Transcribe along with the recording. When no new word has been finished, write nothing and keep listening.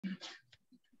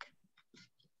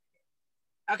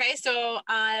Okay, so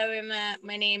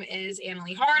my name is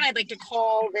Annalee Harr, and I'd like to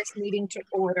call this meeting to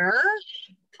order.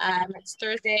 It's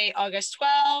Thursday, August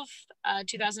 12th,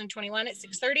 2021 at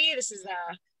 6:30. This is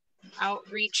the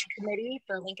Outreach Committee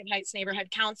for Lincoln Heights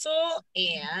Neighborhood Council,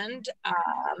 and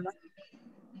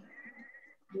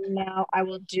now I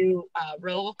will do a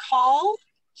roll call.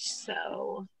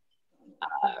 So,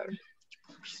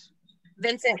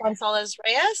 Vincent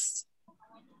Gonzalez-Reyes.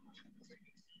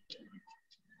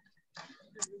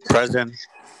 Present.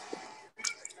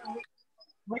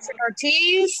 Richard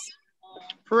Ortiz.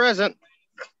 Present.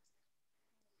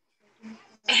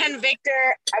 And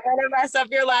Victor, I'm gonna mess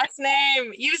up your last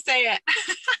name. You say it.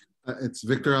 It's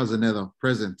Victor Azanedo,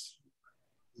 present.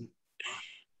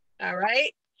 All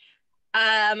right.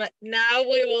 Now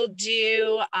we will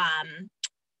do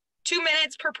 2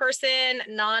 minutes per person,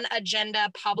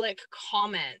 non-agenda public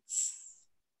comments.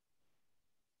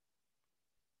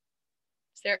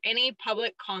 Is there any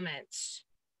public comments?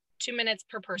 2 minutes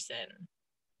per person.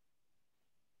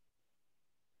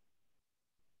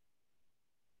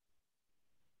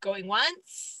 Going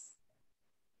once.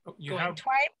 Oh, you going have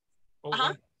twice.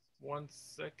 Oh, one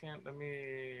second. Let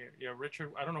me. Yeah,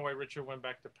 Richard. I don't know why Richard went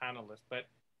back to panelist, but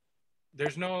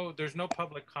there's no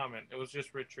public comment. It was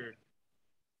just Richard.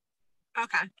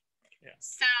 Okay. Yeah.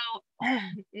 So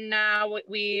now what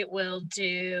we will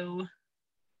do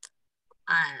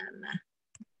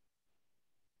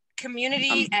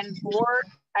community and board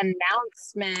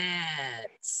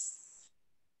announcements.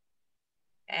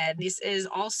 And this is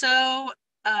also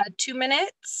 2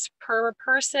 minutes per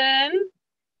person.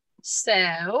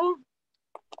 So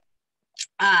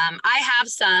I have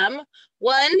some.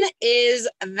 One is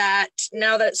that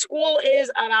now that school is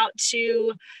about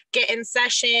to get in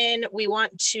session, we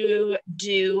want to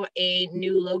do a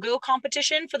new logo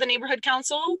competition for the neighborhood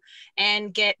council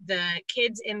and get the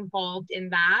kids involved in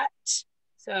that.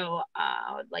 So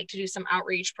I would like to do some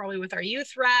outreach probably with our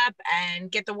youth rep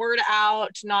and get the word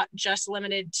out, not just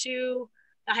limited to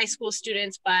the high school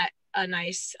students, but a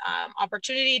nice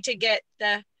opportunity to get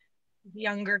the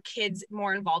younger kids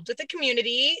more involved with the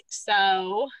community.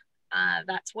 So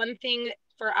that's one thing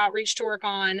for outreach to work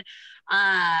on.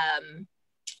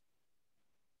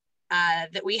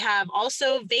 That we have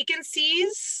also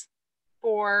vacancies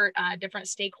for different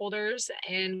stakeholders,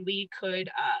 and we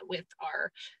could, with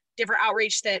our different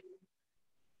outreach that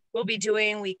we'll be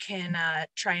doing, we can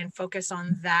try and focus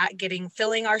on that,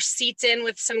 filling our seats in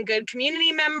with some good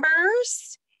community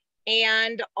members,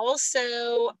 and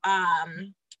also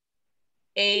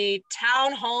a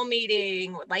town hall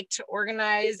meeting. Would like to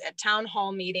organize a town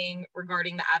hall meeting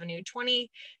regarding the Avenue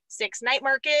 26 night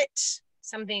market,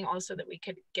 something also that we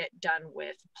could get done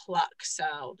with Pluck.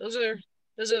 So those are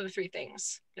the 3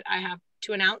 things that I have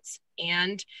to announce.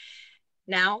 And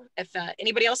now if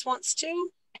anybody else wants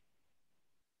to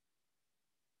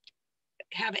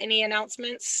have any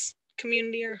announcements,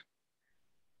 community or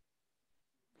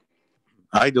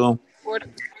I do.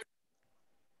 board.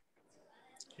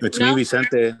 It's me,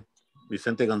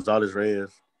 Vicente Gonzalez-Reyes.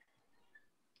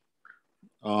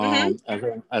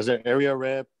 As an area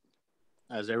rep,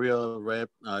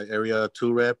 area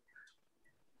 2 rep,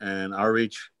 and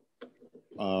outreach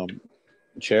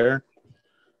chair,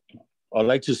 I'd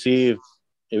like to see if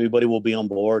everybody will be on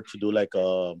board to do like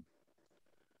a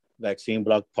vaccine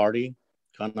block party,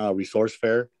 kind of resource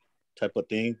fair type of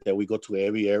thing that we go to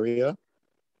every area.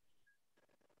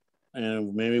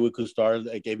 And maybe we could start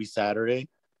like every Saturday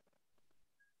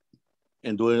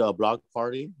and do a block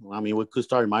party. I mean, we could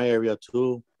start in my area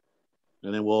too,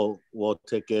 and then we'll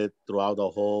take it throughout the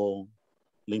whole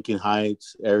Lincoln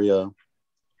Heights area.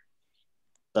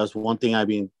 That's one thing I've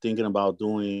been thinking about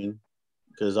doing,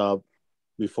 because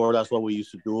before that's what we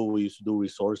used to do. We used to do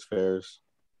resource fairs,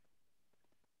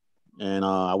 and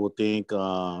I would think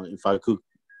if I could,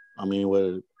 I mean,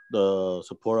 with the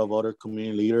support of other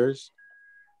community leaders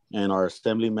and our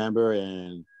assembly member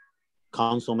and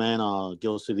Councilman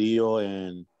Gil Cedillo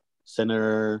and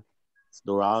Senator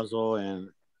Durazo and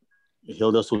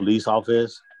Hilda Solis'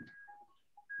 office,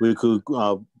 we could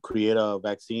create a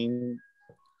vaccine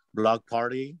block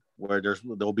party where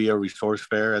there'll be a resource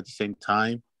fair at the same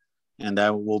time, and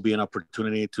that will be an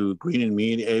opportunity to greet and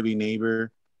meet every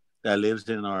neighbor that lives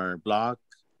in our block,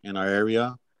 in our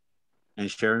area,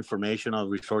 and share information of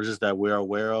resources that we're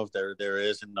aware of that there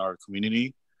is in our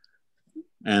community,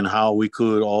 and how we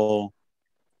could all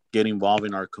get involved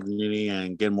in our community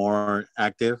and get more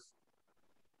active.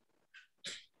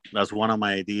 That's one of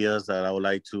my ideas that I would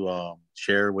like to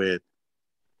share with,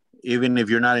 even if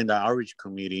you're not in the outreach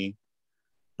committee,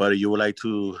 but you would like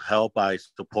to help by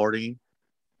supporting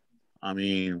I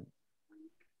mean,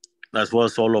 that's what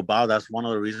it's all about. That's one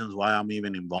of the reasons why I'm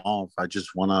even involved. I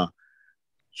just want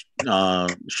to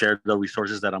share the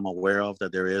resources that I'm aware of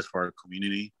that there is for our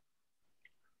community.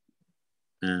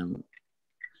 And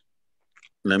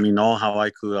let me know how I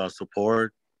could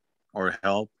support or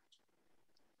help.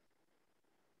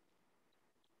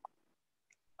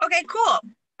 Okay, cool.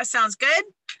 That sounds good.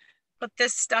 Put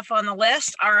this stuff on the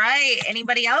list. All right.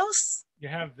 Anybody else? You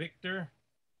have Victor.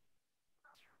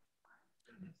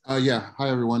 Yeah, hi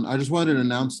everyone. I just wanted to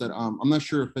announce that I'm not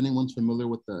sure if anyone's familiar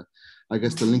with the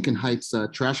Lincoln Heights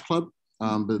Trash Club,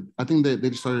 but I think they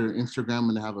just started an Instagram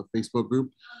and they have a Facebook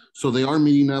group. So they are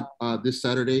meeting up this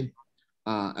Saturday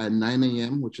at 9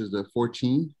 a.m., which is the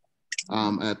 14th,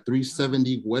 at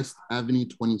 370 West Avenue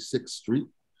 26th Street.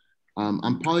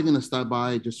 I'm probably going to stop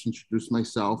by just to introduce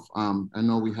myself. I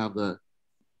know we have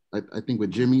I think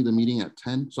with Jimmy, the meeting at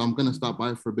 10. So I'm going to stop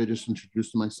by for a bit, just to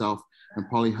introduce myself and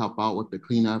probably help out with the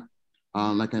cleanup.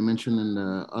 Like I mentioned in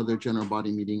the other general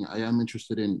body meeting, I am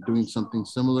interested in doing something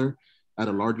similar at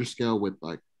a larger scale with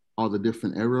like all the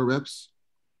different area reps.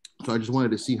 So I just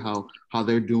wanted to see how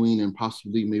they're doing, and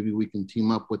possibly maybe we can team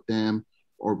up with them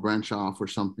or branch off or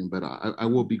something. But I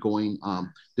will be going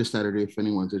this Saturday if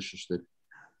anyone's interested.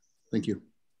 Thank you.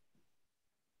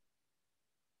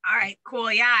 All right,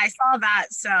 cool. Yeah, I saw that.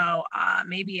 So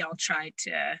maybe I'll try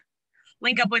to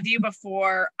link up with you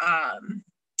before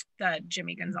the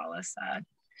Jimmy Gonzalez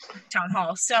town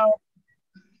hall. So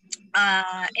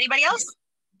anybody else?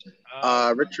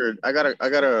 Richard, I got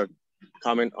a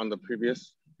comment on the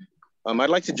previous. I'd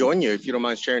like to join you if you don't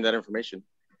mind sharing that information.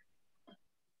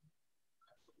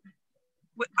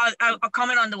 A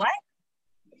comment on the what?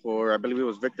 For, I believe it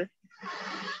was Victor.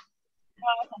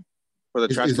 For the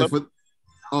trash club.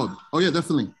 Oh yeah,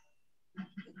 definitely.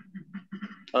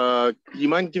 You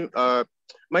mind give my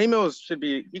emails should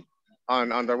be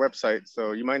on their website,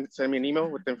 so you mind sending me an email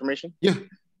with the information? Yeah,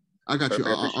 I got Perfect.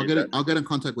 you. I'll get in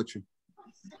contact with you.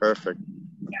 Perfect.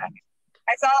 Yeah,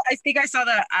 I think I saw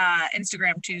the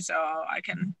Instagram too, so I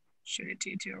can shoot it to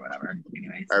you too or whatever.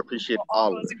 Anyways, I appreciate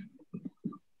all of it.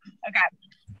 Okay.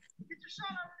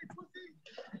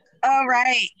 All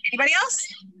right. Anybody else?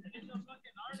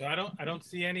 So I don't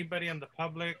see anybody in the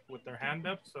public with their hand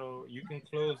up, so you can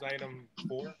close item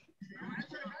 4. Okay,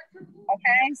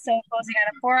 so closing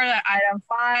item 4, item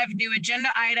 5, new agenda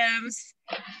items.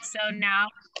 So now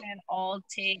we can all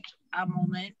take a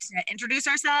moment to introduce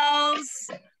ourselves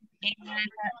and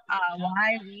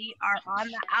why we are on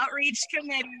the outreach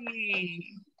committee.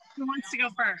 Who wants to go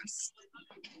first?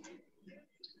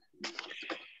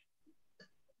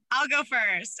 I'll go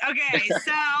first. Okay,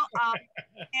 so I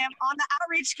am on the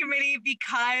outreach committee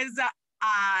because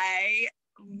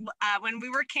when we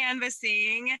were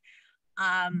canvassing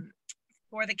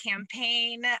for the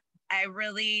campaign,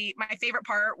 my favorite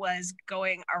part was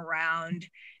going around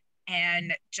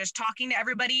and just talking to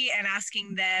everybody and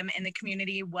asking them in the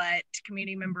community what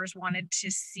community members wanted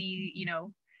to see,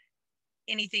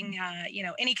 anything,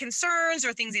 any concerns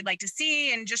or things they'd like to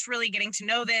see, and just really getting to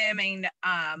know them and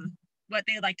what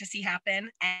they'd like to see happen.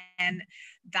 And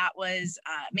that was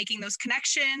making those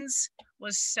connections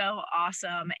was so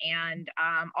awesome. And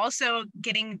also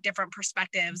getting different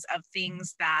perspectives of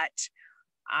things that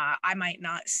I might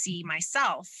not see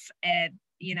myself. And,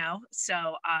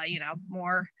 so,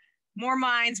 more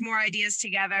minds, more ideas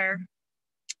together,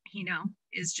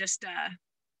 is just,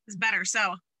 is better.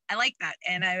 So I like that.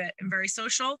 And I am very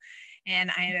social,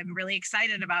 and I am really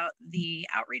excited about the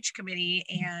outreach committee,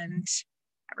 and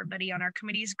everybody on our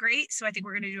committee is great. So I think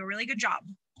we're going to do a really good job.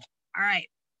 All right,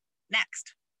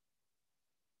 next.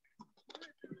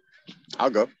 I'll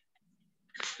go.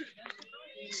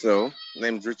 So,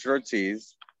 name's Richard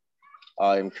Ortiz.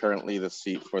 I'm currently the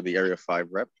seat for the Area 5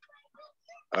 rep.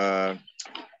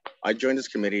 I joined this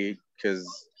committee because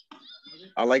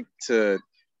I like to,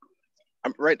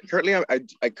 currently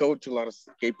I go to a lot of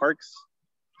skate parks,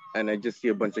 and I just see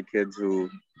a bunch of kids who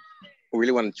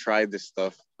really want to try this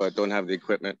stuff, but don't have the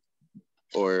equipment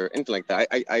or anything like that.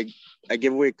 I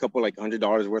give away a couple like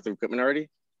 $100 worth of equipment already,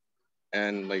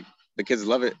 and like the kids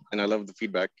love it, and I love the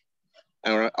feedback.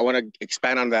 And I want to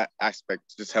expand on that aspect,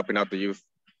 just helping out the youth.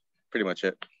 Pretty much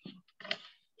it.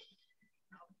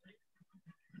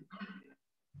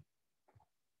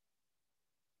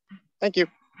 Thank you.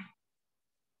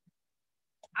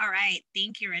 All right,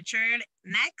 thank you, Richard.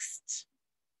 Next,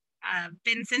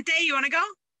 Vincente, you want to go?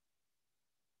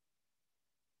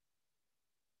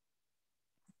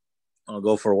 I'll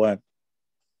go for what?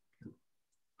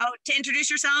 Oh, to introduce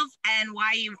yourself and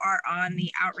why you are on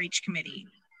the outreach committee.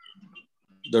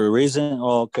 The reason,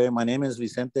 okay, my name is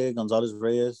Vicente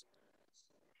Gonzalez-Reyes.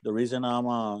 The reason I'm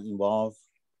involved,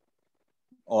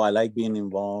 or I like being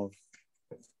involved,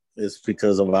 is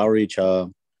because of outreach. I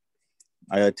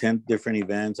attend different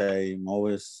events. I'm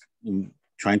always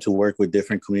trying to work with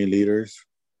different community leaders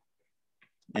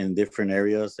in different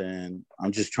areas, and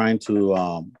I'm just trying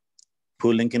to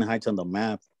put Lincoln Heights on the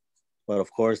map. But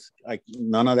of course,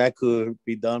 none of that could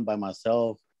be done by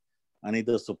myself. I need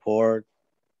the support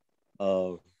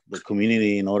of the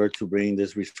community in order to bring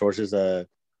these resources that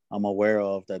I'm aware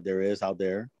of that there is out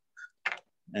there.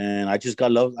 And I just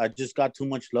got love. I just got too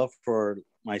much love for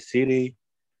my city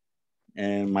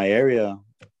and my area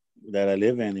that I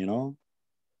live in, you know.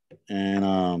 And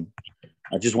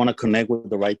I just want to connect with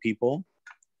the right people.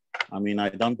 I mean,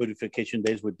 I've done beautification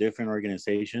days with different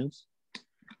organizations.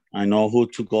 I know who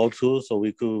to go to, so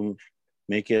we could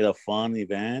make it a fun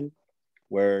event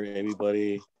where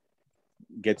everybody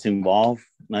gets involved,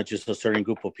 not just a certain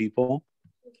group of people.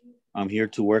 I'm here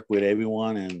to work with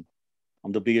everyone, and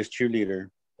I'm the biggest cheerleader.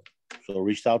 So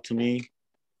reach out to me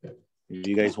if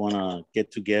you guys want to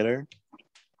get together,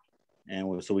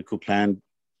 and so we could plan,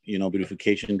 you know,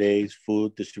 beautification days,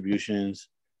 food distributions,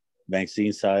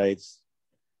 vaccine sites.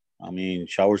 I mean,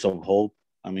 showers of hope.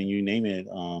 I mean, you name it.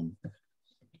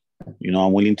 You know,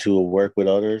 I'm willing to work with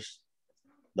others.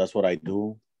 That's what I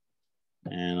do.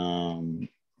 And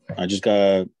I'm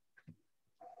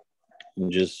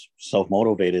just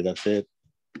self-motivated. That's it.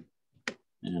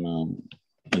 And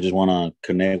I just want to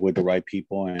connect with the right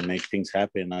people and make things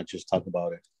happen, not just talk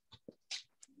about it.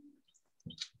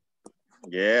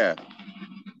 Yeah.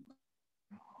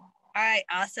 All right,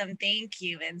 awesome. Thank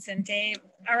you, Vincente.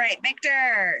 All right,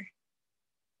 Victor.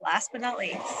 Last but not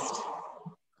least.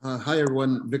 Hi,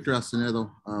 everyone. Victor Azanedo,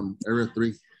 Area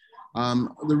 3.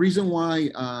 The reason why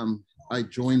I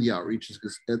joined the outreach is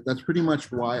because that's pretty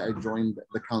much why I joined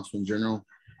the council in general.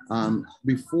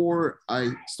 Before I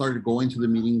started going to the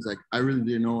meetings, like I really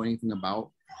didn't know anything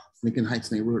about Lincoln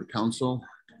Heights Neighborhood Council.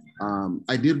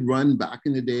 I did run back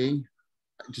in the day,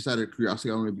 just out of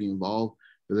curiosity. I wanted to be involved,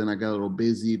 but then I got a little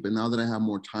busy. But now that I have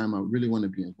more time, I really want to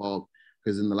be involved,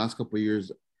 because in the last couple of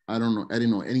years, I didn't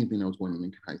know anything that was going on in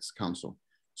Lincoln Heights Council.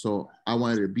 So I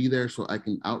wanted to be there so I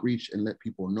can outreach and let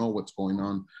people know what's going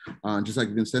on. Just like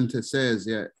Vincente says,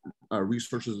 yeah,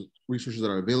 resources that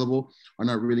are available are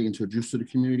not really introduced to the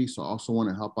community. So I also want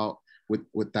to help out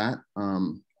with that.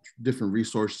 Different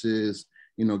resources,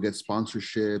 you know, get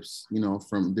sponsorships, you know,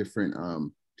 from different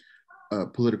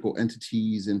political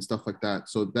entities and stuff like that.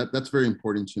 So that's very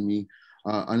important to me.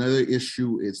 Another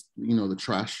issue is, you know, the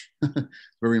trash.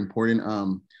 Very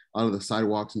important. Out of the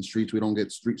sidewalks and streets, we don't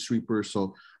get street sweepers.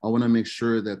 So I want to make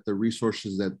sure that the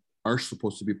resources that are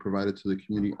supposed to be provided to the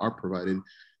community are provided.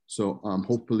 So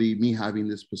hopefully me having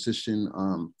this position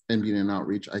and being in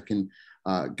outreach, I can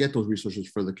get those resources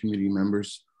for the community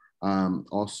members.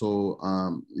 Also,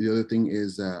 the other thing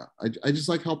is I just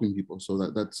like helping people.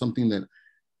 So that's something that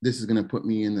this is going to put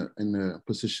me in the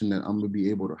position that I'm going to be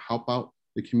able to help out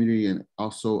the community and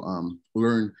also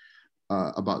learn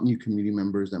about new community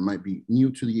members that might be new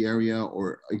to the area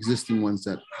or existing ones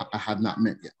that I have not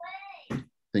met yet.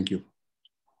 Thank you.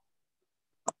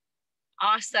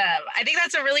 Awesome. I think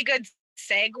that's a really good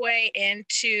segue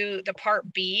into the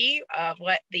part B of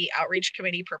what the outreach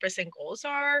committee purpose and goals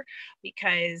are,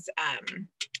 because,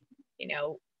 you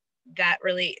know,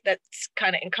 that's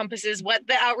kind of encompasses what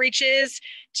the outreach is,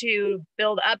 to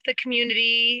build up the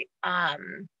community,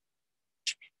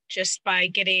 just by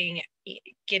getting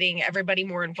everybody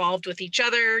more involved with each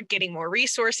other, getting more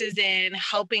resources in,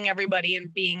 helping everybody,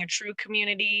 and being a true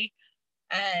community.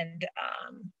 And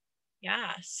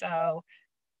yeah, so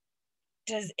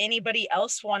does anybody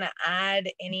else want to add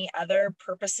any other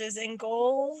purposes and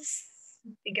goals?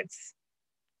 I think it's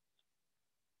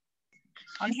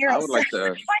on here. I would like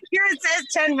to. Here it says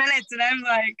 10 minutes, and I'm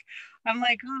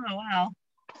like, oh wow.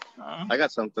 Oh. I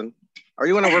got something. Or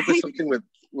you want to work with something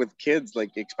with kids,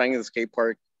 like expanding the skate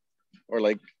park, or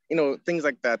like, you know, things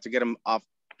like that to get them off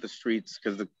the streets?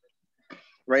 Because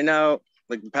right now,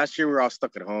 like the past year, we were all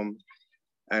stuck at home,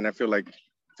 and I feel like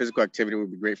physical activity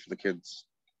would be great for the kids.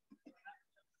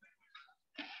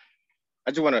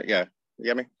 I just want to, yeah, you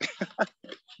get me?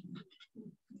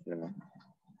 Yeah.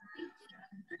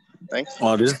 Thanks.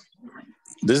 Oh, this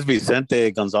is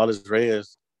Vicente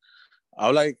Gonzalez-Reyes. I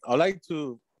would like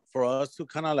for us to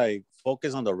kind of like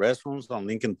focus on the restrooms on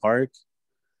Lincoln Park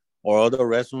or other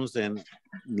restrooms in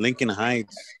Lincoln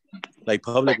Heights, like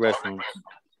public restrooms.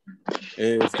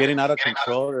 It's getting out of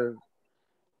control.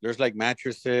 There's like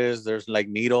mattresses, there's like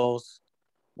needles.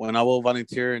 When I will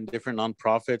volunteer in different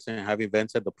nonprofits and have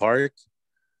events at the park,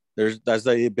 that's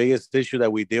the biggest issue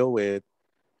that we deal with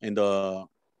in the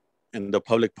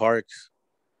public parks.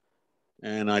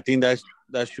 And I think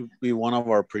that should be one of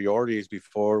our priorities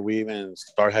before we even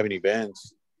start having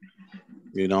events,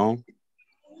 you know.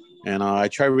 And I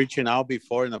tried reaching out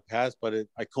before in the past, but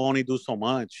I can only do so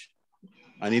much.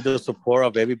 I need the support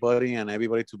of everybody and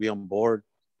everybody to be on board.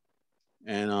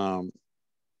 And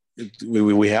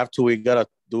we gotta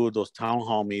do those town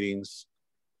hall meetings,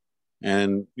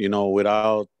 and you know,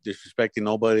 without disrespecting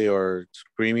nobody or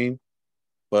screaming,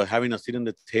 but having a seat on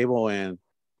the table and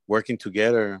working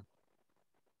together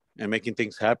and making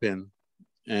things happen.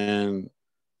 And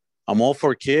I'm all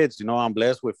for kids, you know. I'm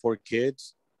blessed with 4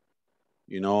 kids,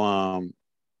 you know.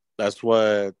 That's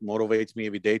what motivates me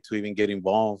every day to even get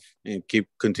involved and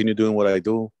continue doing what I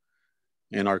do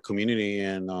in our community.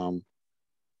 And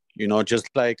you know, just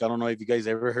like, I don't know if you guys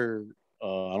ever heard, I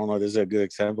don't know if this is a good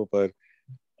example, but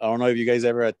I don't know if you guys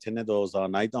ever attended those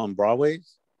night on Broadway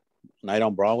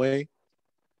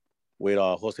with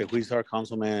Jose Huizar,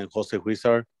 Councilman Jose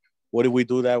Huizar. What did we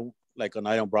do that like a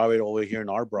night on Broadway over here in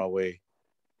our Broadway,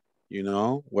 you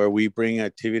know, where we bring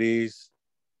activities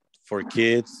for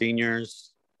kids,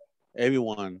 seniors,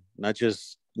 everyone, not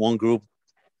just one group,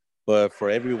 but for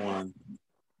everyone.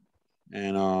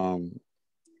 And I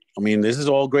mean, this is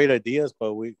all great ideas,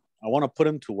 but I want to put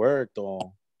them to work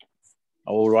though.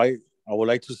 I would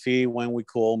like to see when we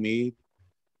could all meet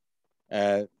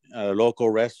at a local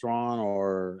restaurant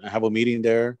or have a meeting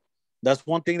there. That's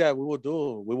one thing that we will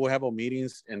do. We will have our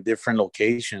meetings in different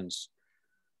locations,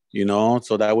 you know,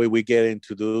 so that way we get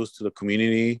introduced to the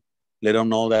community, let them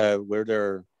know that we're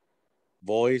their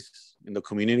voice in the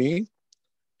community.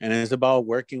 And it's about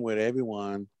working with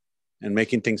everyone and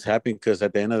making things happen, because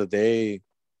at the end of the day,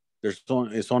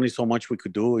 it's only so much we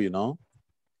could do, you know.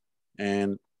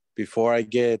 And before I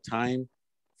get time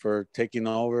for taking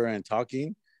over and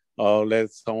talking, I'll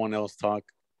let someone else talk.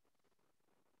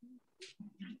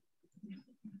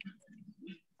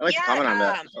 I'd like to comment on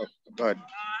that. Oh, go ahead.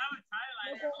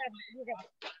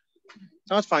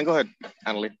 No, it's fine. Go ahead,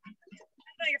 Annalee.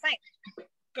 No, you're fine.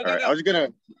 Go, All right. I was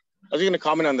gonna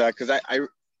comment on that because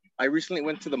I recently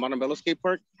went to the Montalvo skate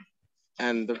park,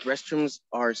 and the restrooms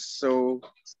are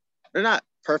they're not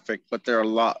perfect, but they're a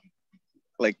lot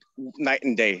like night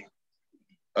and day.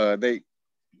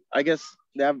 I guess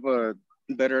they have a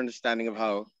better understanding of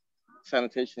how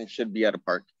sanitation should be at a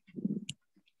park.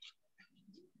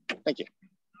 Thank you.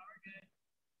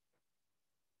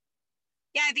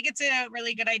 Yeah, I think it's a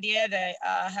really good idea to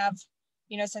have,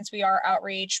 you know, since we are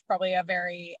outreach, probably a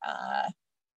very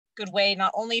good way,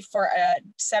 not only for a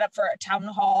setup for a town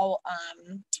hall,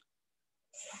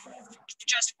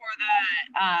 just for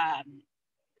the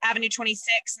Avenue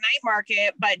 26 night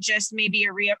market, but just maybe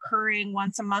a reoccurring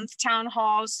once a month town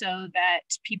hall so that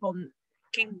people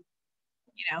can,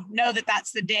 you know that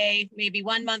that's the day. Maybe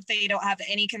one month they don't have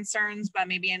any concerns, but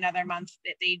maybe another month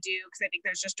that they do, because I think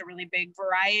there's just a really big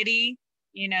variety.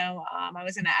 You know, I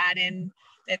was going to add in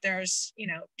that there's, you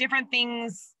know, different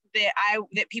things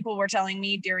that people were telling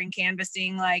me during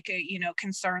canvassing, like, you know,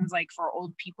 concerns like for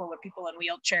old people or people in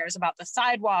wheelchairs about the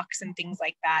sidewalks and things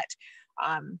like that.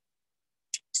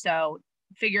 So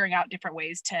figuring out different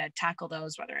ways to tackle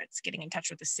those, whether it's getting in touch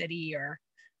with the city or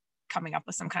coming up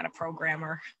with some kind of program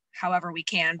or however we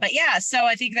can. But yeah, so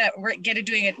I think that we're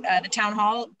doing it the town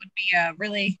hall would be a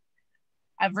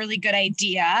really good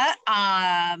idea.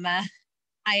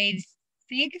 I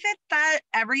think that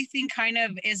everything kind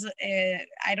of is,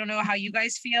 I don't know how you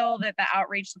guys feel that the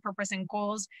outreach, the purpose and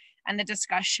goals and the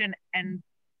discussion and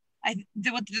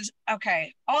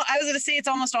okay. I was going to say it's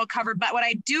almost all covered, but what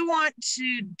I do want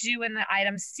to do in the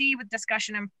item C with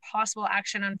discussion and possible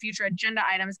action on future agenda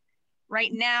items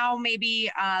right now, maybe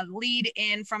lead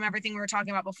in from everything we were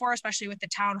talking about before, especially with the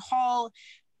town hall.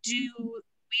 Do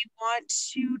we want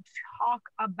to talk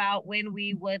about when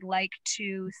we would like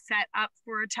to set up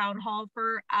for a town hall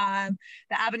for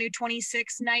the Avenue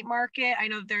 26 night market? I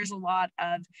know there's a lot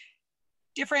of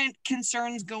different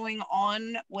concerns going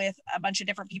on with a bunch of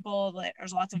different people.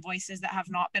 There's lots of voices that have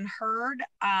not been heard.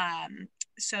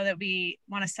 So that we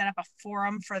want to set up a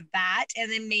forum for that,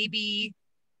 and then maybe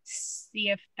see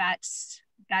if that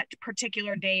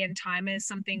particular day and time is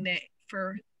something that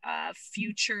for the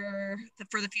future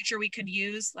we could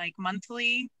use, like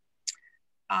monthly.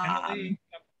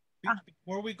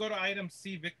 Before we go to item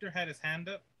C, Victor had his hand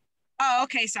up. Oh,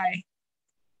 okay, sorry.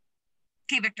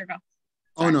 Okay, Victor, go.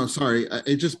 Sorry. Oh no, sorry.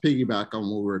 It just piggyback on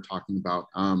what we were talking about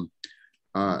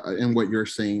and what you're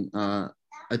saying.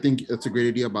 I think it's a great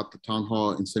idea about the town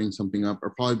hall and setting something up,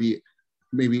 or probably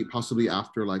maybe possibly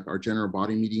after like our general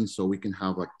body meeting, so we can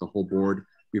have like the whole board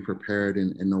be prepared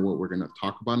and know what we're going to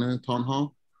talk about in the town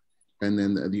hall. And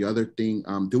then the other thing,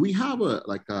 do we have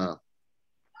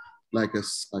like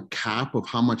a cap of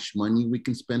how much money we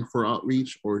can spend for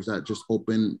outreach, or is that just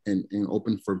open and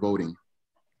open for voting?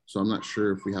 So I'm not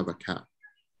sure if we have a cap.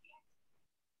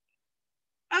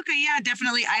 Okay, yeah,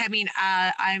 definitely. I mean,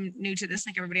 I'm new to this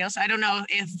like everybody else. I don't know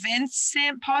if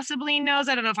Vincent possibly knows.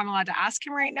 I don't know if I'm allowed to ask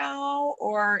him right now,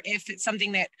 or if it's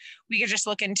something that we could just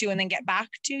look into and then get back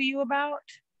to you about.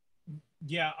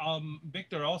 Yeah,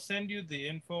 Victor, I'll send you the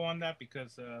info on that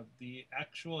because the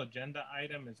actual agenda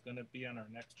item is going to be on our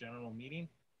next general meeting.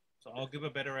 So I'll give a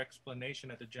better explanation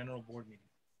at the general board meeting.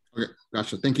 Okay,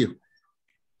 gotcha. Thank you.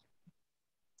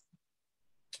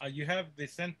 You have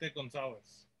Vicente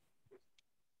Gonzalez.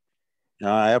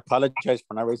 I apologize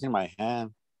for not raising my hand.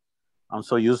 I'm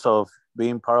so used to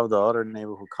being part of the other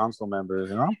neighborhood council members,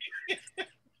 you know.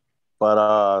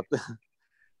 But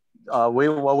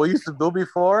what we used to do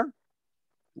before,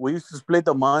 we used to split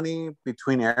the money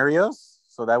between areas,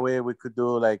 so that way we could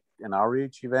do like an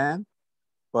outreach event.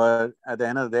 But at the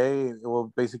end of the day, it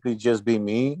will basically just be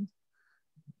me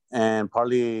and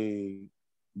probably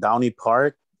Downey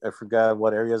Park. I forgot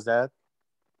what area is that.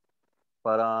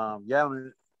 But yeah, I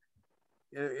mean,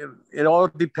 it all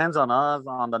depends on us,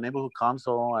 on the neighborhood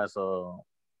council, as a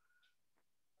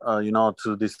you know,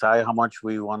 to decide how much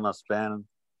we want to spend.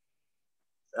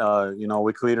 You know,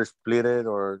 we could either split it,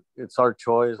 or it's our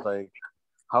choice, like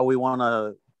how we want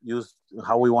to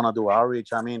do outreach.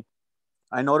 I mean,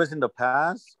 I noticed in the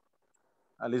past,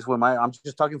 at least I'm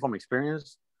just talking from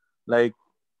experience, like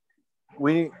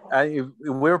if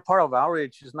we're part of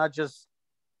outreach, it's not just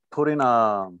putting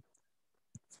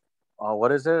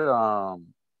what is it?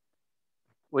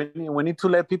 We need to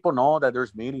let people know that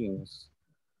there's meetings.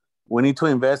 We need to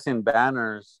invest in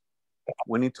banners.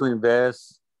 We need to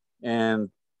invest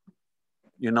in,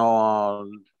 you know,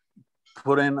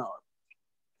 put in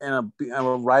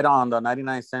right on the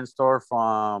 99-cent store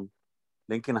from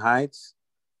Lincoln Heights,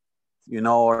 you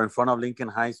know, or in front of Lincoln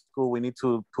High School. We need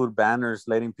to put banners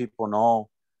letting people know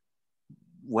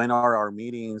when are our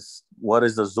meetings, what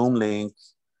is the Zoom link.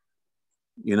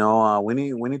 You know, we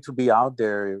need to be out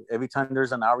there every time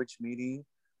there's an outreach meeting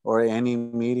or any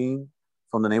meeting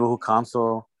from the neighborhood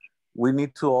council. We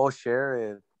need to all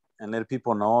share it and let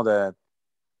people know that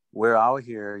we're out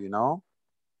here. You know,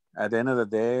 at the end of the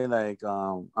day, like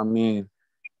I mean,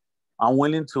 I'm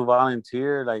willing to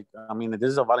volunteer. Like, I mean, this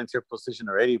is a volunteer position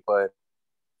already, but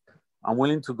I'm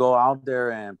willing to go out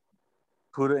there and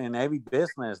put it in every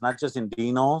business, not just in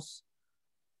Dino's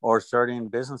or certain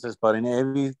businesses, but in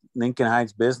every Lincoln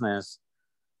Heights business.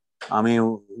 I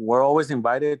mean, we're always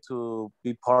invited to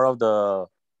be part of the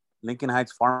Lincoln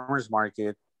Heights Farmers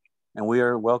Market, and we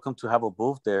are welcome to have a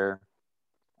booth there.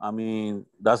 I mean,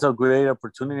 that's a great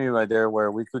opportunity right there where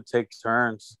we could take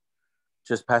turns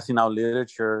just passing out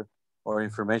literature or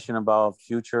information about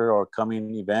future or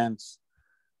coming events.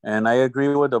 And I agree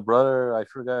with the brother. I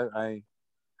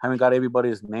haven't got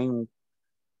everybody's name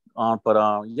on,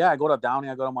 but yeah, I go to Downey,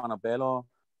 I go to Montebello.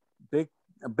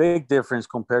 A big difference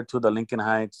compared to the Lincoln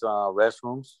Heights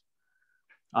restrooms.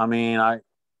 I mean, I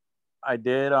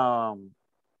did.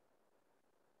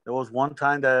 There was one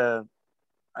time that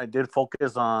I did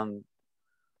focus on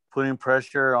putting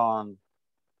pressure on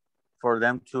for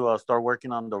them to start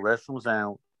working on the restrooms,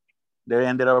 and they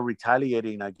ended up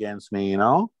retaliating against me, you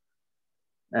know,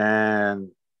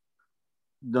 and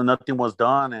nothing was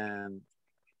done. And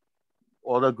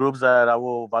all the groups that I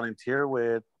will volunteer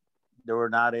with, they were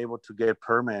not able to get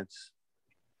permits.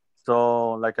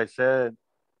 So, like I said,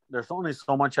 there's only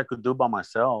so much I could do by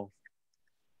myself.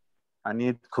 I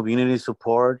need community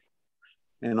support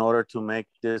in order to make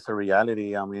this a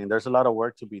reality. I mean, there's a lot of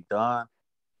work to be done,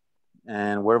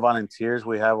 and we're volunteers.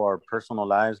 We have our personal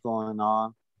lives going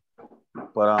on,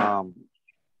 but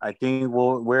I think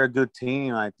we're a good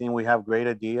team. I think we have great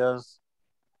ideas,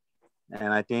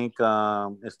 and I think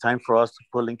it's time for us to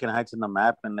put Lincoln Heights in the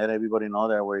map and let everybody know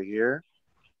that we're here.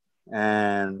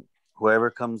 And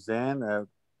whoever comes in,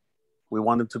 we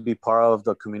want them to be part of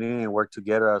the community and work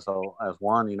together as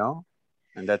one, you know.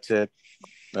 And that's it.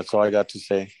 That's all I got to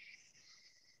say.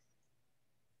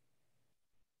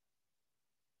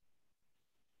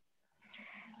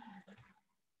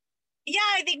 Yeah,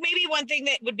 I think maybe one thing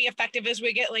that would be effective is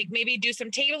we get like maybe do some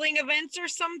tabling events or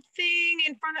something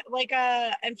in front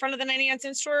of the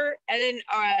 99-cent store, and then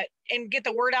and get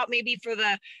the word out maybe for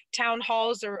the town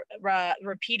halls or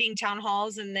repeating town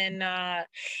halls, and then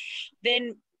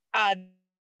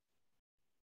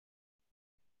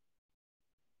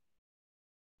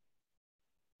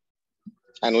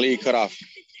Annalee, cut off.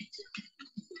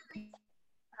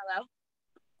 Hello.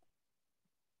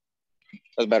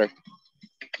 That's better.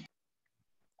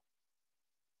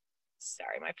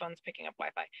 Sorry, my phone's picking up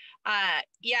Wi-Fi.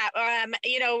 yeah,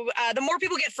 the more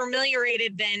people get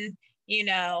familiated, then, then,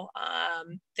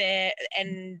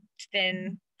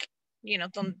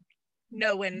 they'll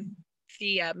know when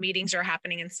the meetings are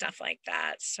happening and stuff like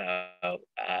that. So,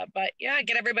 but yeah,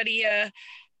 get everybody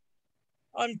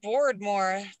on board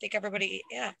more. I think everybody,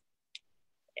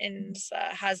 and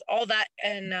has all that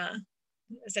and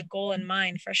as a goal in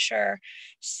mind for sure.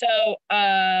 So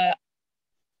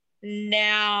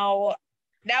now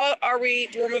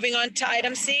we're moving on to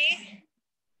item C?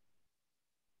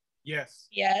 Yes.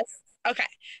 Yes. Okay.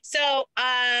 So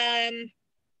I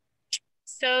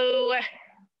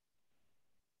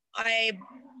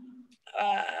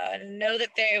know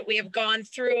that we have gone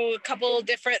through a couple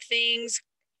different things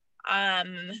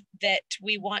that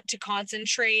we want to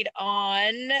concentrate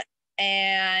on.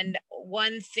 And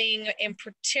one thing in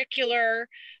particular,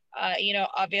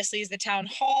 obviously is the town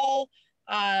hall.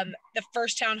 The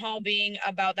first town hall being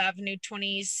about the Avenue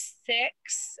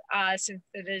 26, since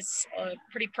it is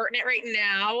pretty pertinent right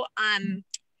now.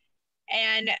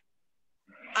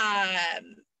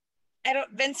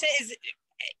 Vincent,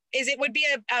 would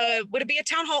it be a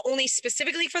town hall only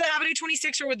specifically for the Avenue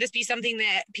 26, or would this be something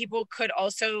that people could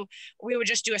also, we would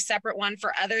just do a separate one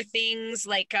for other things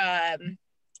like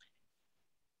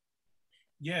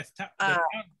yes,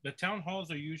 the town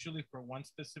halls are usually for one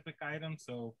specific item,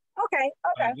 so okay.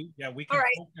 we can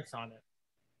focus on it.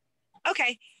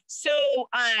 Okay, so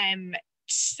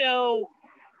so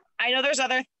I know there's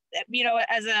other,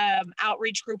 as a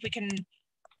outreach group, we can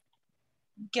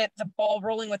get the ball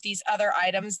rolling with these other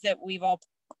items that we've all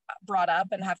brought up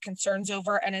and have concerns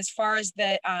over. And as far as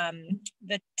the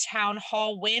town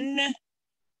hall, when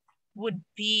would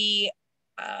be,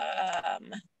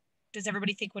 does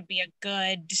everybody think would be a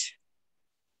good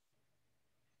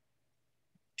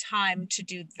time to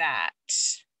do that?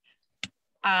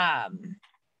 I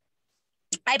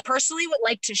personally would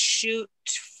like to shoot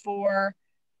for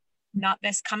not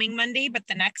this coming Monday, but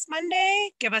the next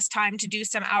Monday. Give us time to do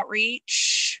some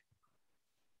outreach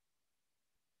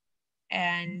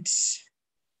and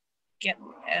get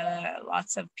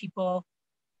lots of people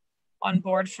on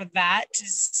board for that.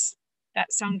 Does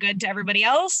that sound good to everybody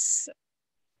else?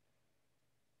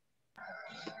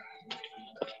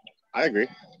 I agree.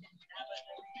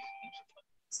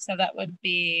 So that would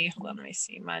be, hold on, let me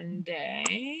see, Monday.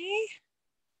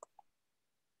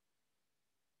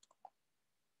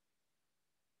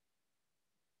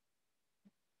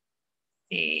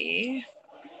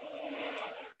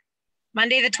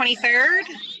 Monday the 23rd.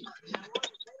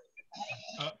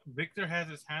 Victor has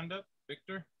his hand up.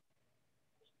 Victor?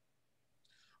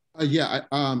 Yeah,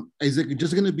 is it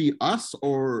just going to be us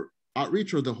or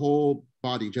outreach, or the whole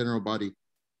body, general body,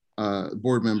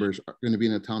 board members are going to be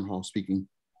in a town hall speaking?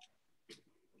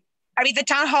 I mean, the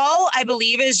town hall, I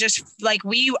believe, is just like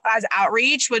we as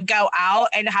outreach would go out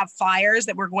and have flyers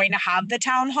that we're going to have the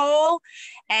town hall.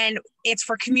 And it's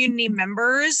for community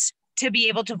members to be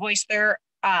able to voice their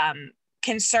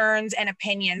concerns and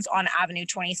opinions on Avenue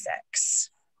 26.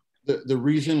 The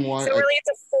reason why... So really it's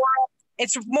a forum.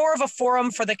 It's more of a forum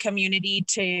for the community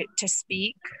to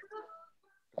speak.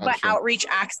 Gotcha. But outreach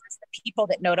acts as the people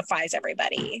that notifies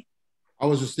everybody. I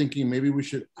was just thinking maybe we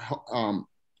should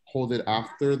hold it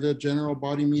after the general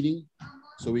body meeting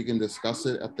so we can discuss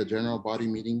it at the general body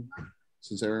meeting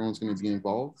since everyone's going to be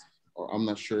involved. Or I'm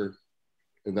not sure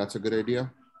if that's a good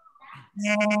idea.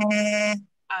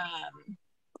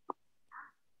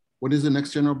 When is the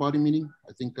next general body meeting?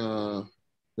 I think the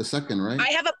second, right? I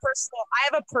have a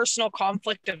personal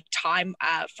conflict of time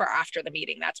for after the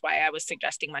meeting. That's why I was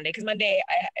suggesting Monday, because Monday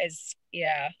is,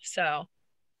 so.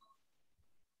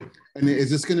 And is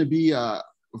this going to be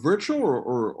virtual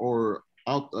or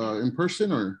out in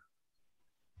person, or?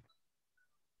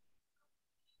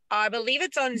 I believe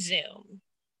it's on Zoom.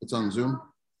 It's on Zoom?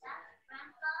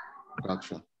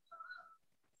 Gotcha.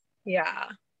 Yeah.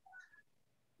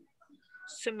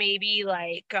 So maybe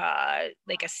like a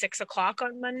 6 o'clock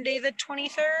on Monday the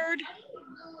 23rd.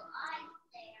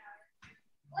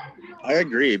 I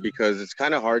agree, because it's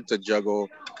kind of hard to juggle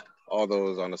all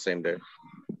those on the same day.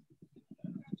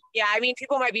 Yeah, I mean,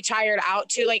 people might be tired out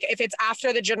too. Like if it's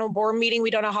after the general board meeting, we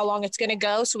don't know how long it's going to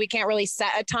go, so we can't really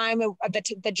set a time.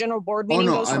 The general board meeting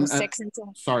goes from 6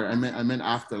 until. Sorry, I meant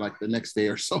after, like the next day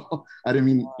or so. I didn't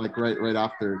mean like right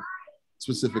after,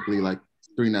 specifically like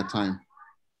during that time.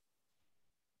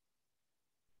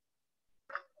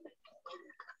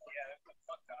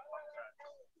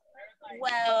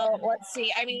 Well, let's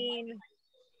see. I mean,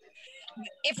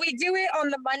 if we do it on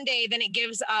the Monday, then it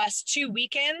gives us 2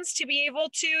 weekends to be able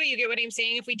to, you get what I'm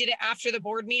saying? If we did it after the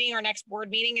board meeting, our next board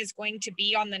meeting is going to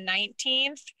be on the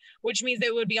 19th, which means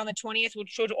it would be on the 20th,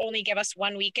 which would only give us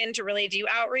 1 weekend to really do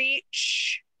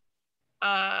outreach.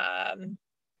 And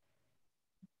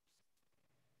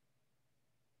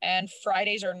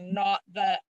Fridays are not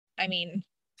I mean,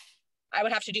 I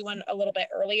would have to do one a little bit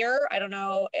earlier. I don't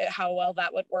know how well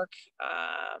that would work.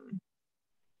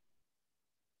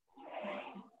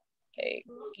 Okay,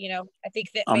 you know, I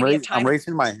think that I'm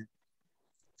raising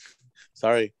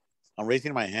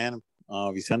my hand.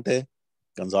 Vicente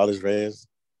Gonzalez-Reyes.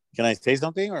 Can I say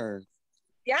something or?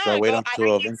 Yeah, I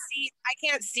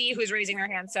can't see who's raising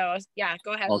their hand. So yeah,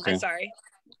 go ahead. Okay. I'm sorry.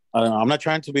 I don't know. I'm not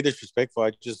trying to be disrespectful.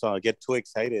 I just get too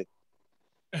excited.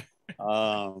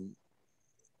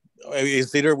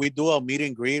 It's either we do a meet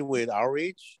and greet with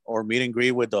outreach or meet and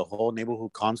greet with the whole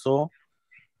neighborhood council,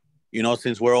 you know,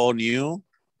 since we're all new.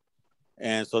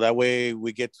 And so that way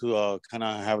we get to kind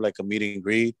of have like a meet and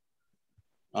greet.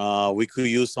 We could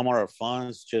use some of our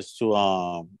funds just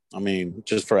to,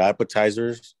 just for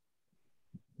appetizers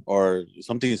or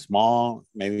something small,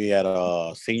 maybe at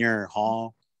a senior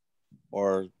hall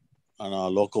or on a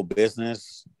local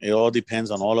business. It all depends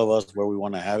on all of us where we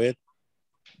want to have it.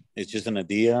 It's just an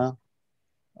idea.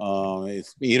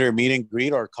 It's either meet and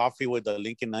greet or coffee with the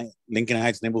Lincoln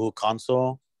Heights Neighborhood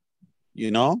Council, you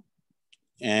know.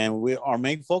 And our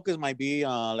main focus might be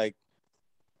like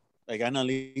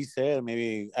Annalee said,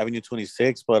 maybe Avenue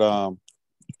 26. But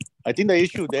I think the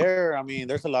issue there, I mean,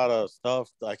 there's a lot of stuff.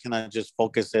 I cannot just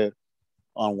focus it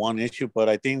on one issue. But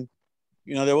I think,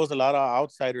 you know, there was a lot of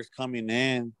outsiders coming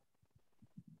in,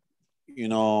 you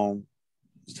know,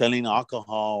 selling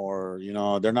alcohol, or, you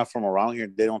know, they're not from around here.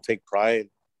 They don't take pride.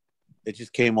 They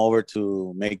just came over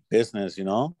to make business, you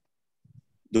know,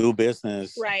 do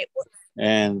business. Right.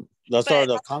 And that's are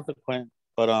the consequence.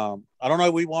 But I don't know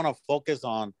if we want to focus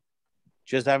on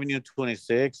just Avenue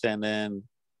 26 and then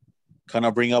kind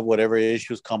of bring up whatever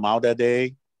issues come out that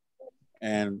day.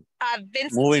 And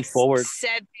Vincent moving forward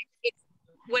said it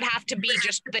would have to be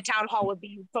just the town hall would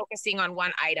be focusing on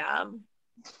one item.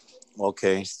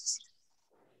 Okay.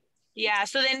 Yeah.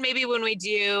 So then maybe when we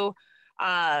do,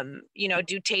 you know,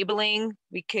 do tabling,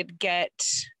 we could get,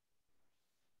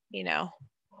 you know,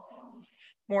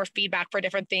 more feedback for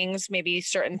different things, maybe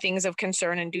certain things of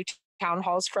concern, and do town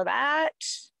halls for that.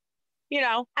 You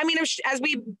know, I mean, as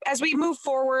we move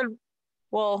forward,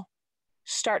 we'll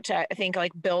start to, I think,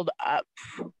 like build up,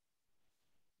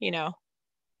 you know,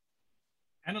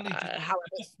 it'll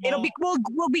be,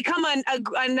 we'll become a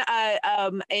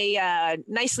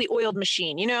nicely oiled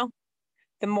machine, you know,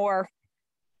 the more.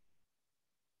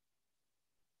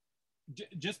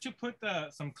 Just to put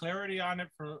some clarity on it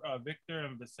for Victor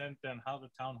and Vicente and how the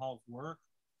town halls work,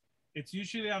 it's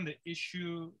usually on the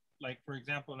issue, like for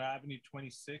example, in Avenue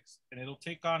 26, and it'll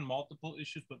take on multiple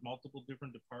issues with multiple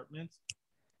different departments.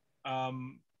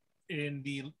 In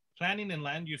the Planning and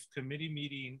Land Use Committee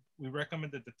meeting, we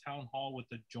recommended the town hall with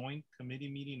the joint committee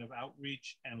meeting of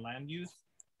outreach and land use,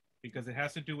 because it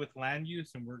has to do with land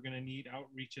use, and we're going to need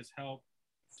outreach's help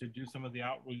to do some of the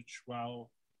outreach while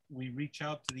we reach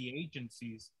out to the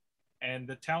agencies. And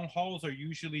the town halls are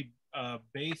usually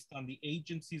based on the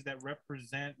agencies that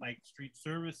represent, like street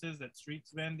services, that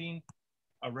streets vending,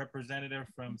 a representative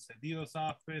from Cedillo's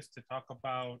office to talk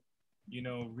about, you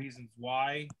know, reasons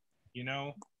why, you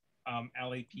know,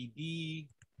 LAPD,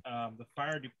 the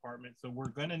fire department. So we're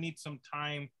gonna need some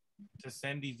time to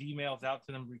send these emails out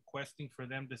to them requesting for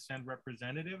them to send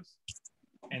representatives,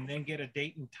 and then get a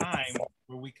date and time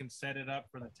where we can set it up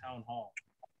for the town hall.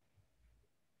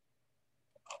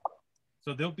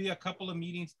 So there'll be a couple of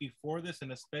meetings before this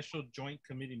and a special joint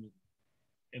committee meeting.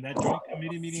 And that joint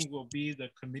committee meeting will be the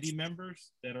committee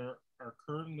members that are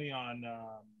currently on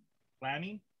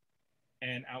planning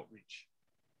and outreach.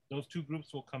 Those two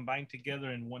groups will combine together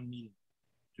in one meeting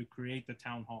to create the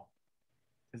town hall.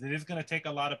 Because it is going to take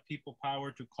a lot of people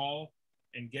power to call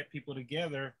and get people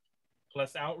together,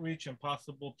 plus outreach and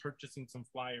possible purchasing some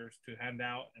flyers to hand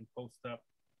out and post up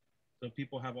so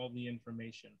people have all the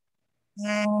information.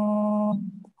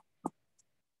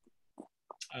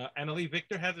 Annalee,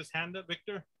 Victor has his hand up.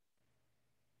 Victor?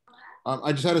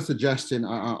 I just had a suggestion.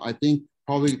 I think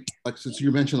probably, like, since you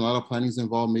mentioned a lot of planning is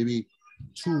involved, maybe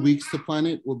 2 weeks to plan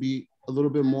it will be a little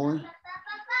bit more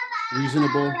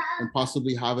reasonable, and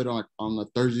possibly have it on the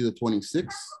Thursday the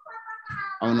 26th.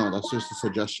 I don't know. That's just a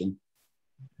suggestion.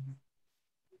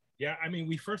 Yeah, I mean,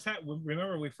 we first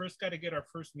got to get our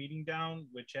first meeting down,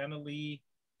 which Annalee,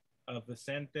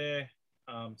 Vicente,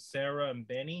 Sara, and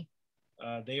Benny.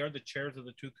 They are the chairs of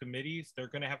the two committees. They're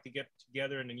going to have to get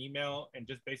together in an email and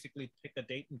just basically pick a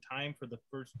date and time for the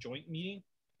first joint meeting.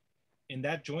 In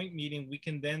that joint meeting, we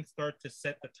can then start to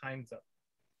set the times up.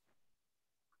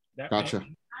 Gotcha.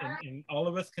 And all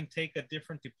of us can take a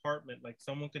different department. Like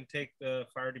someone can take the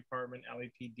fire department,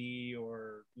 LAPD,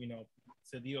 or, you know,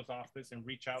 Cedillo's office and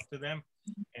reach out to them.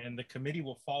 And the committee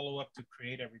will follow up to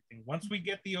create everything. Once we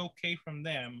get the okay from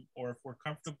them, or if we're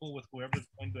comfortable with whoever's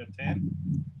going to attend,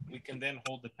 we can then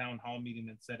hold the town hall meeting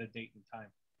and set a date and time.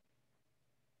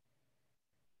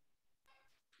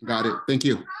 Got it. Thank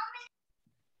you.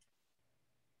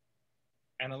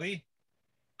 Annalee,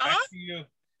 back to you.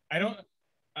 I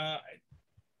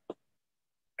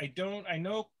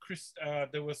know Chris,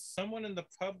 there was someone in the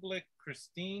public,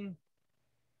 Christine,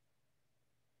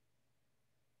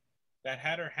 that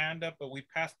had her hand up, but we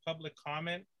passed public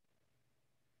comment.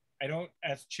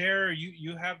 As chair,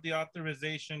 you have the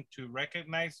authorization to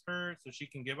recognize her so she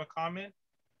can give a comment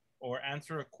or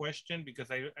answer a question,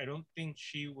 because I don't think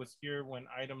she was here when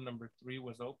item number 3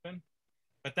 was open,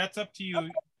 but that's up to you. Okay.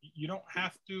 You don't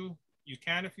have to, you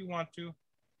can if you want to,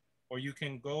 or you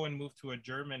can go and move to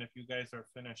adjournment if you guys are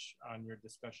finished on your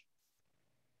discussion.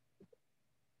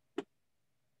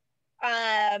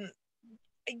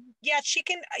 Yeah, she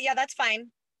can, yeah, that's fine.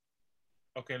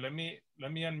 Okay, let me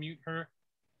unmute her.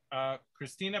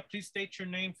 Christina, please state your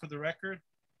name for the record.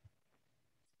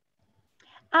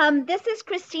 This is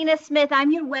Christina Smith.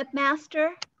 I'm your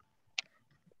webmaster.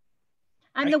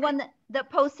 I'm the one that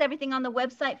posts everything on the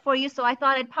website for you. So I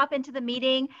thought I'd pop into the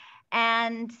meeting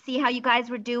and see how you guys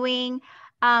were doing.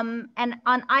 And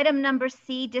on item number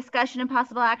C, discussion and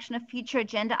possible action of future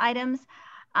agenda items.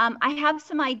 I have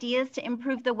some ideas to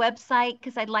improve the website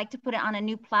because I'd like to put it on a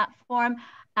new platform.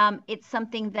 It's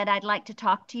something that I'd like to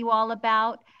talk to you all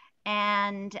about.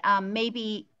 And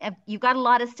maybe if you've got a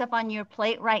lot of stuff on your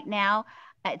plate right now.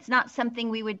 It's not something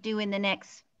we would do in the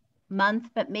next month,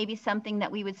 but maybe something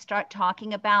that we would start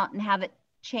talking about and have it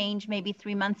change maybe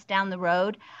 3 months down the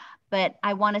road. But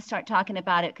I want to start talking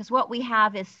about it because what we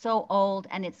have is so old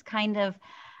and it's kind of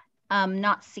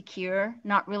not secure,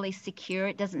 not really secure.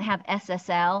 It doesn't have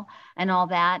SSL and all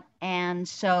that. And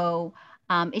so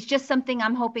it's just something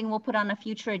I'm hoping we'll put on a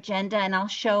future agenda, and I'll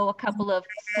show a couple of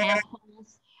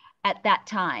samples at that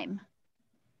time.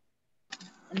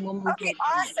 And we'll move okay,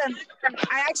 awesome.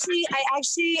 I actually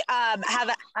have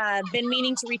been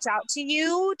meaning to reach out to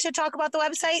you to talk about the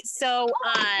website. So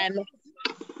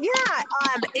yeah,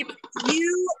 if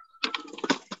you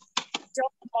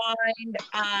don't mind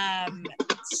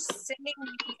sending me an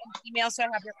email so I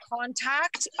have your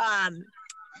contact.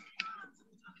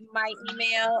 My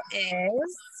email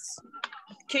is,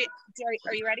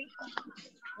 are you ready?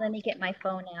 Let me get my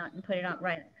phone out and put it on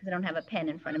right, because I don't have a pen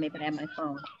in front of me, but I have my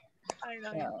phone. I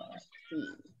know. So let's see.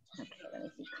 Okay, let me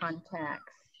see.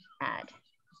 Contacts, add.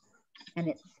 And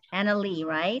it's Annalee,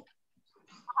 right?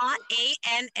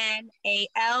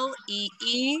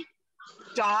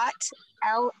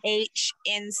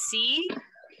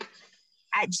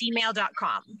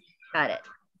 ANNALEE.LHNC@gmail.com. Got it.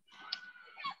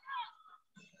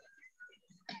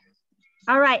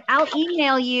 All right, I'll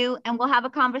email you and we'll have a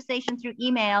conversation through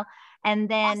email. And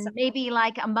then awesome. Maybe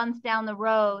like a month down the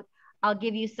road, I'll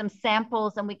give you some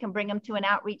samples and we can bring them to an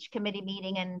outreach committee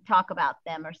meeting and talk about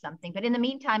them or something. But in the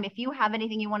meantime, if you have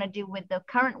anything you want to do with the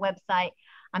current website,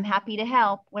 I'm happy to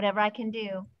help, whatever I can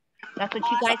do. That's what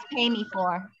you guys pay me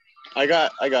for. I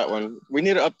got one. We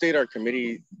need to update our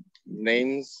committee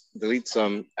names, delete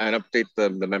some, and update the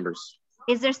members.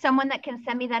 Is there someone that can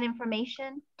send me that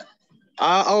information?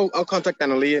 I'll contact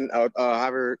Annalee and I'll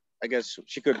have her, I guess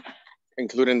she could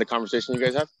include in the conversation you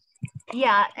guys have.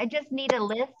 Yeah, I just need a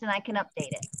list and I can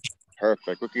update it.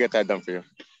 Perfect. We can get that done for you.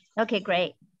 Okay,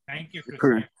 great. Thank you,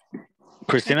 Christina.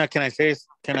 Christina, can I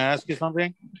ask you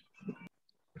something?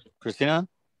 Christina?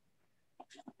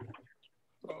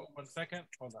 Oh, 1 second.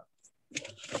 Hold on.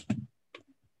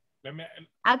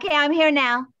 Okay, I'm here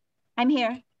now. I'm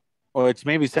here. Oh, it's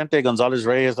me, Vicente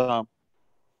Gonzalez-Reyes.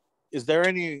 Is there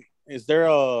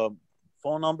a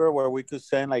phone number where we could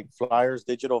send like flyers,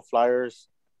 digital flyers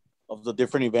of the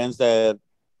different events that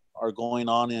are going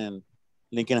on in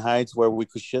Lincoln Heights where we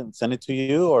could send it to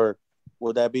you, or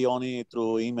would that be only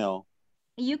through email?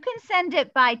 You can send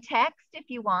it by text if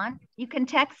you want. You can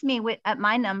text me at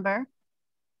my number.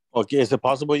 Okay, is it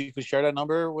possible you could share that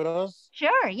number with us?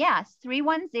 Sure, yes,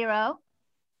 310.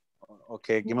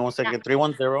 Okay, give me 1 second,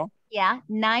 310. Yeah,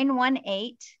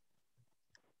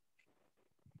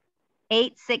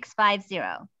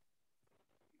 918-8650.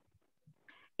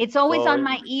 It's always on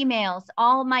my emails.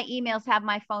 All my emails have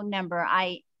my phone number.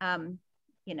 All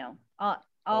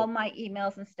my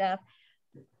emails and stuff.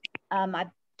 I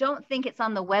don't think it's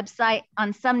on the website.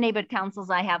 On some neighborhood councils,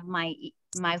 I have my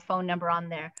phone number on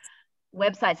their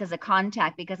websites as a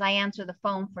contact because I answer the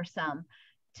phone for some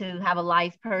to have a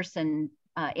live person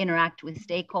interact with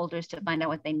stakeholders to find out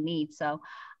what they need. So,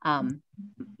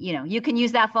 you know, you can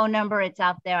use that phone number. It's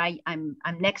out there. I'm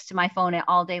next to my phone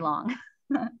all day long.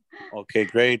 Okay,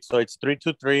 great. So it's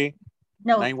 323.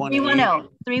 No, 310.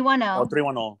 310. Oh,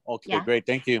 310. Okay, Yeah. great.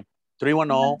 Thank you.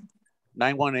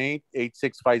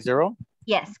 310-918-8650.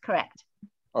 Yes, correct.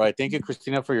 All right. Thank you,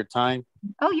 Christina, for your time.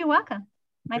 Oh, you're welcome.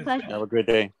 My pleasure. Have a great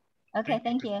day. Okay,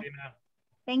 thank you.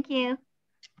 Thank you.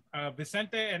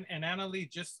 Vicente and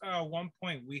Annalee, just one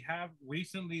point. We have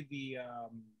recently the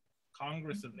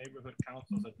Congress of Neighborhood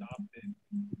Councils adopted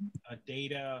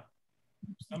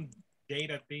some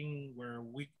data thing where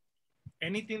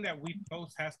anything that we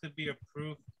post has to be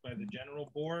approved by the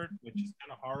general board, which is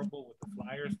kind of horrible with the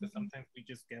flyers because sometimes we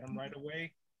just get them right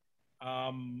away.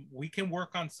 We can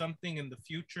work on something in the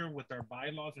future with our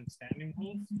bylaws and standing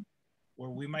rules where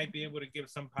we might be able to give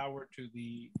some power to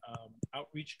the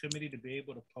outreach committee to be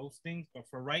able to post things. But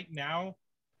for right now,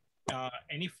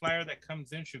 any flyer that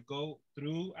comes in should go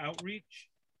through outreach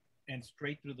and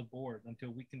straight through the board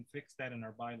until we can fix that in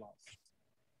our bylaws.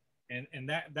 And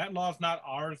that law is not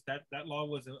ours. That law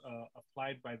was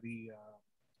applied by the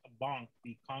BONC,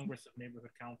 the Congress of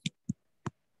Neighborhood Council.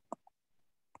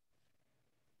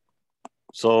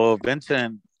 So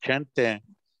Vincent, Chente.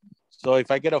 So if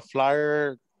I get a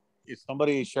flyer, if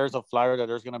somebody shares a flyer that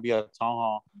there's going to be a town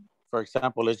hall, for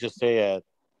example, let's just say at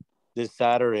this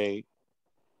Saturday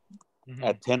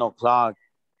at 10 o'clock,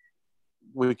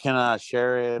 we cannot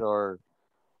share it or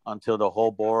until the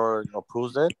whole board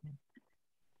approves it.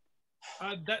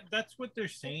 That's what they're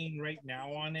saying right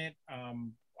now on it.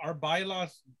 Our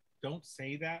bylaws don't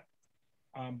say that,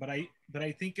 but I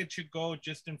think it should go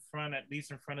just in front, at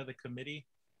least in front of the committee,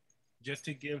 just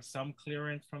to give some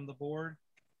clearance from the board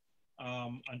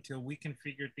until we can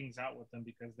figure things out with them,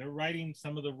 because they're writing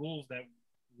some of the rules that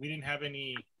we didn't have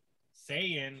any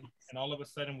say in, and all of a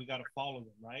sudden we got to follow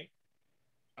them, right?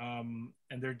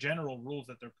 And they're general rules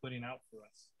that they're putting out for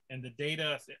us. And the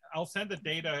data, I'll send the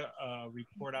data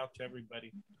report out to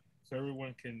everybody so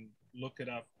everyone can look it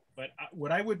up. But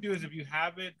what I would do is if you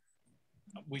have it,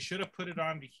 we should have put it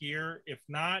on here. If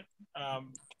not,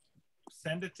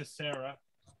 send it to Sara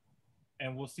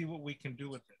and we'll see what we can do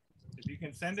with it. If you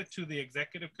can send it to the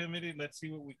executive committee, let's see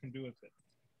what we can do with it.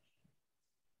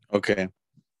 Okay.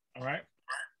 All right.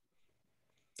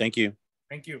 Thank you.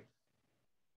 Thank you.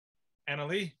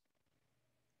 Annalee?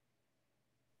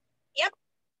 Yep.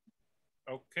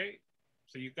 Okay.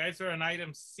 So you guys are on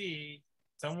item C.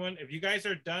 Someone, if you guys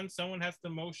are done, someone has to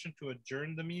motion to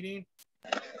adjourn the meeting.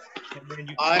 And then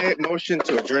you I motion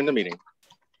to adjourn the meeting.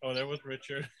 Oh, there was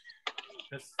Richard.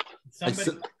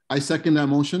 I second that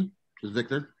motion. Is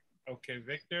Victor? Okay,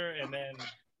 Victor, and then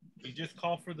you just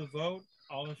call for the vote.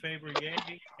 All in favor, yay,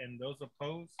 and those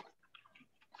opposed?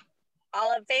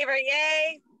 All in favor,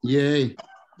 yay. Yay.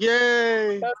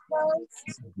 Yay. Those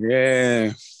opposed?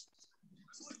 Yeah.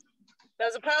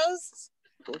 Those opposed?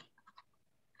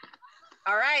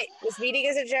 All right, this meeting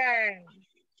is adjourned.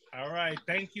 All right,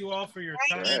 thank you all for your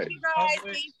time. Thank you guys.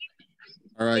 Thank you.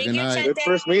 All right, Thank good you, night. Chente. Good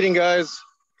first meeting, guys.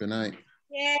 Good night.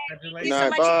 Yeah. Congratulations.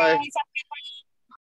 Thank you so much, Bye. guys.